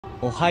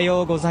おは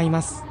ようござい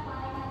ます。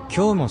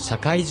今日も社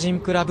会人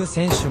クラブ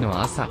選手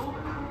の朝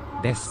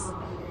です。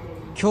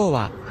今日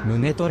は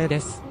胸トレ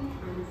です。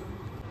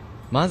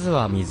まず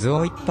は水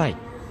を一杯。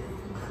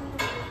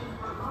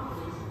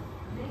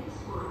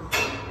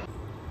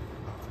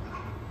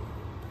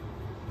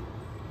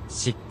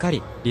しっか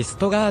りリス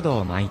トガード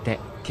を巻い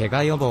て怪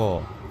我予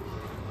防。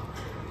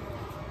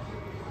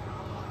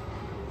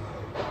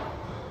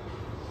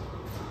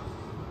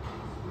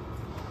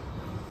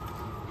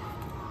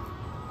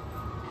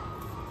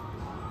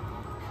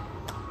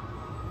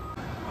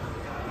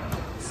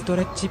スト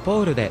レッチ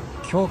ポールで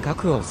胸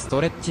郭をスト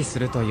レッチす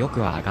るとよく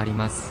上がり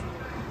ます。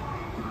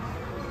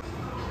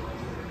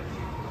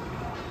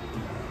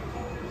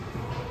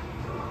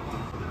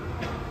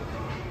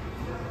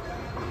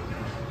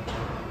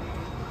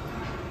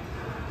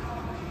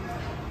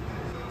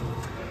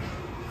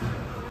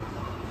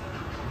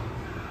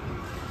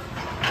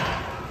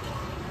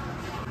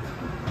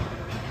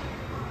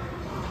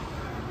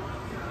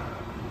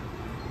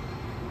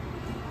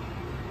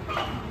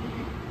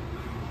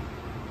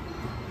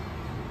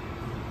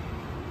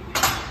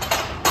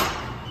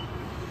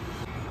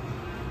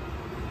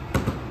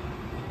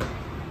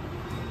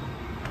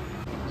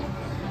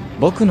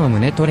僕の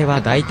胸トレは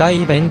だいた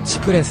いベンチ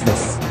プレスで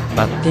す。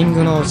バッティン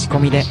グの押し込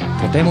みで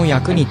とても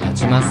役に立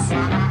ちます。プ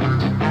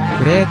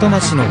レート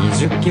増しの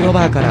20キロ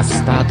バーから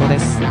スタートで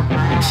す。こ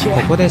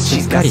こで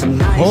しっかりフォ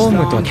ー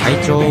ムと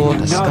体調を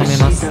確かめ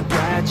ます。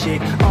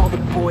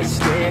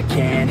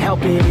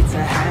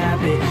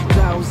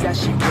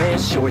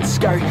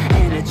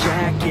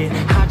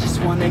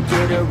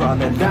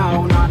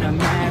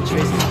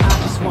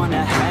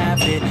wanna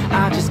have it,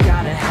 I just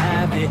gotta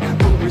have it.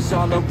 Rumors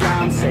all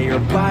around say her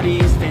body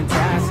is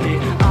fantastic.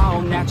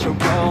 All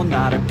natural,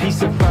 not a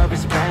piece of fur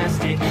is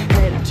plastic.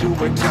 Head to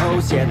her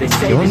toes, yeah, they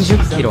say that she's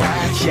a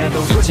match. Yeah,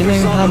 those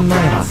rumors all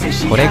around say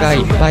she has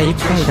a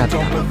reputation.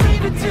 Don't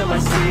believe it till I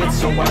see it,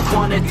 so I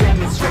want a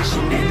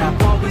demonstration. And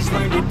I've always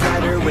learned it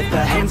better with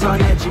a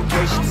hands-on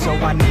education. So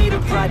I need a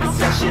private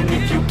session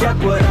if you get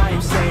what I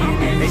am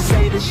saying. And they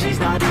say that she's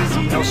not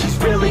easy, no, she's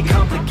really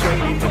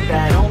complicated. But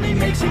that only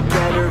makes it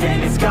better,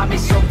 and it's got me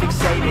so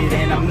fixated.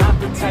 And I'm not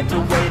the type to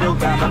wait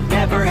around, I've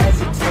never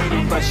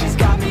hesitated. But she's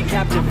got me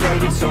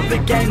captivated, so the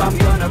game, I'm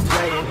gonna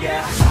play it,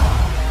 yeah.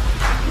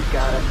 You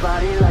got a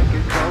body like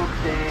a coke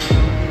thing.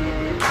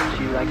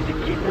 She likes to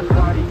keep the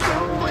party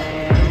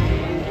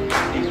going.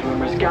 These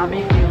rumors got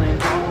me feeling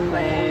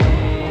lonely.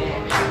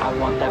 I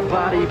want that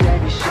body,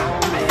 baby, show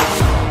me.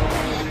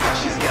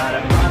 She's got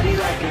a body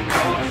like a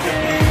coke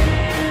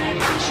thing.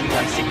 She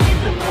likes to keep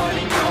the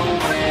party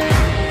going.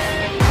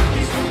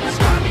 These rumors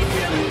got me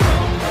feeling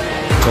lonely.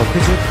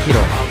 60キロ。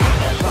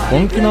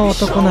本気の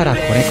男なら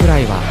これくら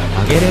いは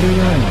上げれるよう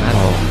になろ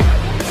う。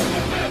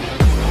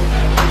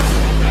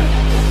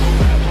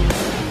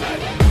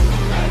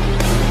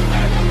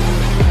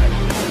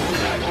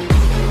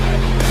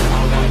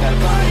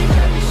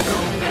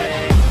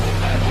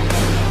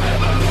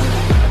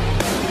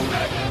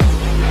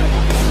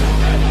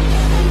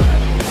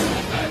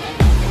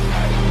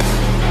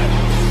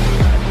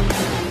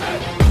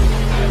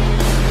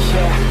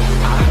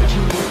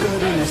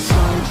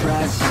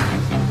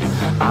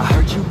I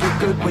heard you look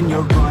good when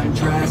you're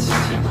undressed.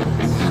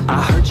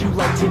 I heard you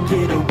like to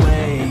get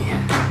away.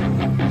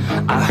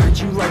 I heard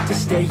you like to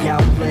stay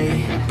out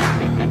late.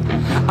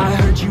 I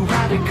heard you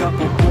had a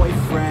couple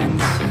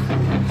boyfriends.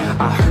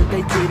 I heard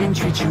they didn't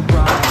treat you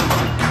right.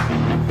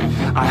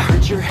 I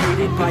heard you're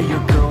hated by your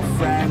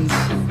girlfriends.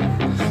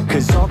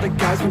 Cause all the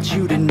guys want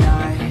you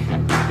tonight.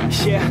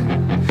 Yeah.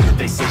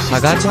タ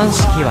ガちゃん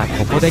式は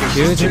ここで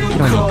90キ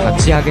ロに勝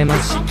ち上げま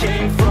す。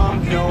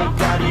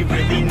Nobody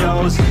really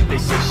knows. They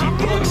say she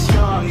looks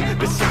young,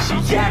 but say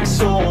she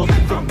acts old.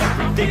 From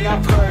everything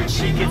I've heard,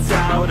 she gets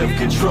out of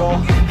control.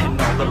 And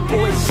all the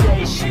boys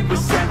say she was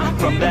sent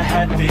from the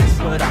heavens.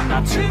 But I'm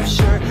not too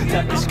sure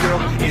that this girl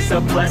is a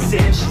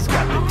blessing. She's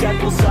got the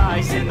devil's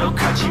eyes and they'll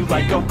cut you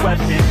like a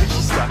weapon.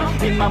 She's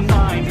stuck in my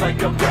mind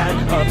like a bad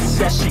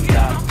obsession.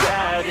 Got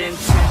bad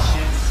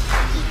intentions.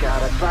 She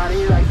got a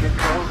body like a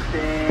coke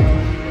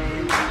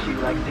thing. She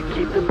likes to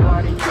keep the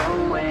party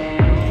going.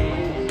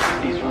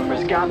 These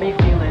rumors got me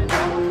feeling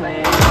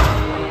lonely.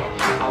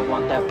 I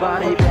want that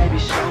body, baby,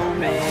 show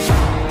me.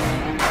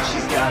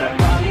 She's got a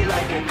body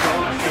like a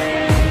coke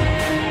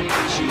thing.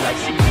 She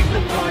likes to keep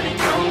the party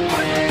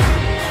going.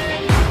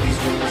 These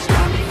rumors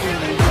got me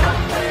feeling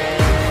lonely.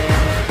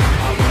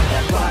 I want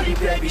that body,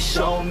 baby,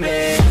 show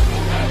me.100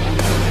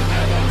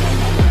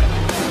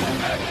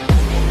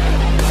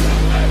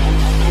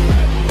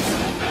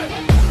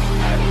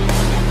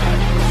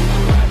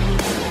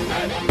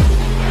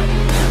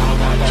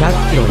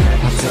キロ一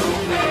発。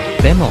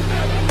でも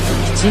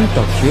きちん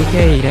と休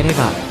憩入れれ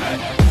ば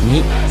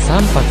2、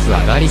3発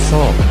上がりそう。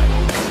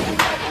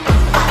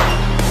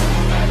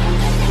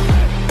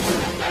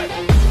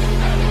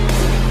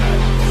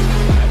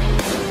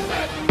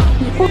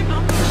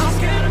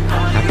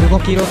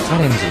105キロチャ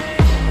レンジ。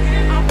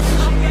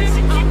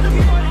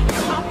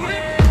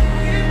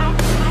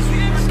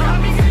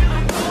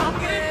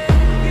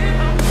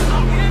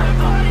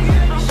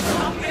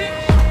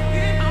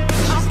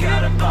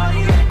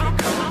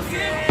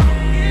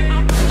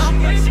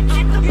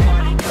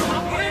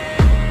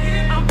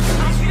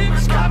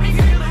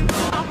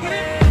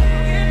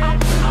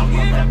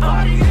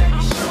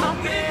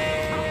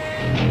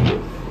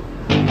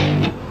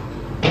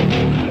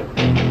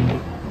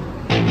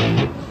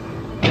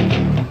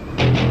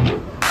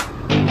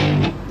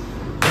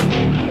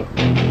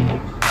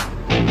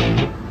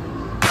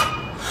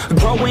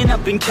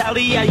up in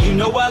Cali, yeah, you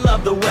know I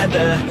love the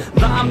weather.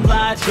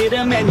 Limelight hit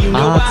 'em and you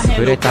know I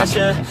handle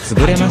pressure.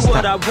 I do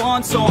what I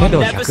want, so I'm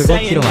never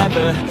saying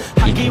never.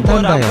 I get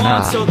what I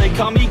want, so they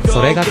call me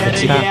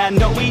go-getter. Yeah, I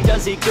know he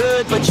does it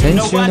good, but you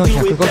know I do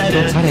it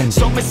better.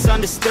 So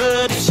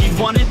misunderstood, if she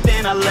wanted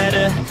then I let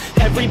her.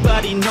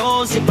 Everybody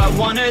knows if I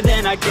want her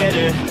then I get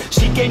her.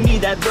 She gave me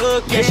that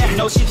look, yeah, she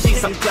knows she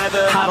thinks I'm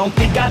clever. I don't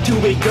think I do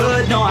it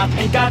good, no, I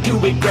think I do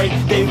it great.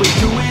 They would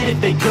do it if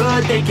they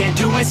could, they can't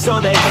do it so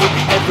they hate.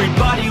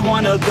 Everybody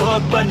wanna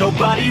look, but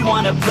nobody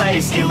wanna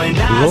play. Stealing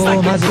eyes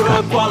like a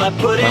crook while I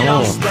put it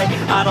on display.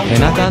 I don't do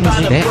it by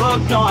the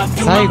book, no, I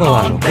do my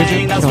own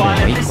thing. That's why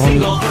every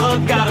single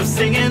hook got 'em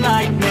singing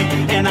like me.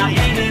 And I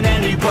ain't in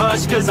any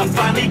rush, cause I'm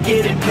finally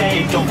getting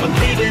paid. Don't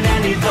believe in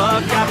any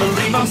luck, I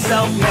believe I'm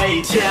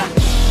self-made, yeah.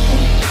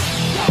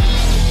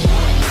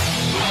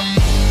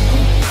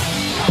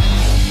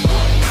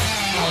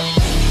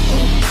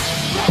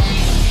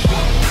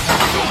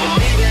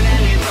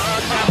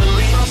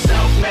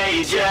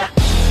 Yeah.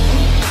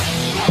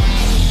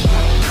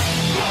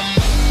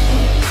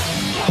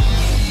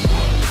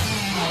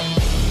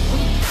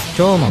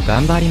 今日も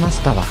頑張りまし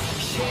たわ。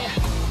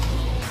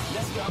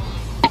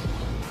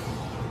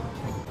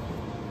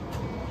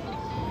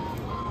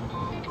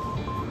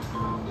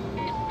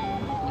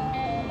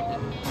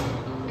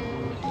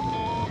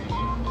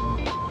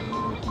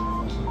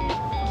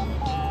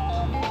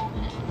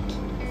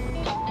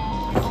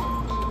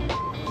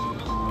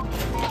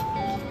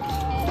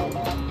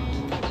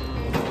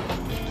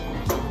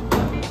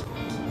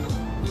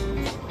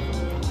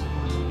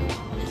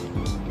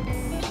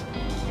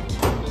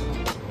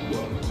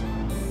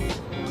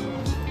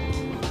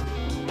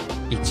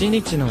一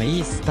日のい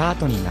いスター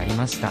トになり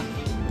ました。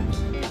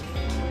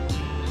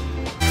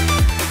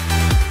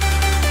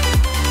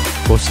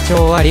ご視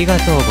聴ありが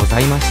とうござ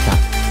いまし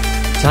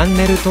た。チャン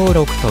ネル登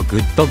録とグ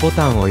ッドボ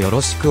タンをよろ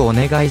しくお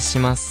願いし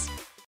ます。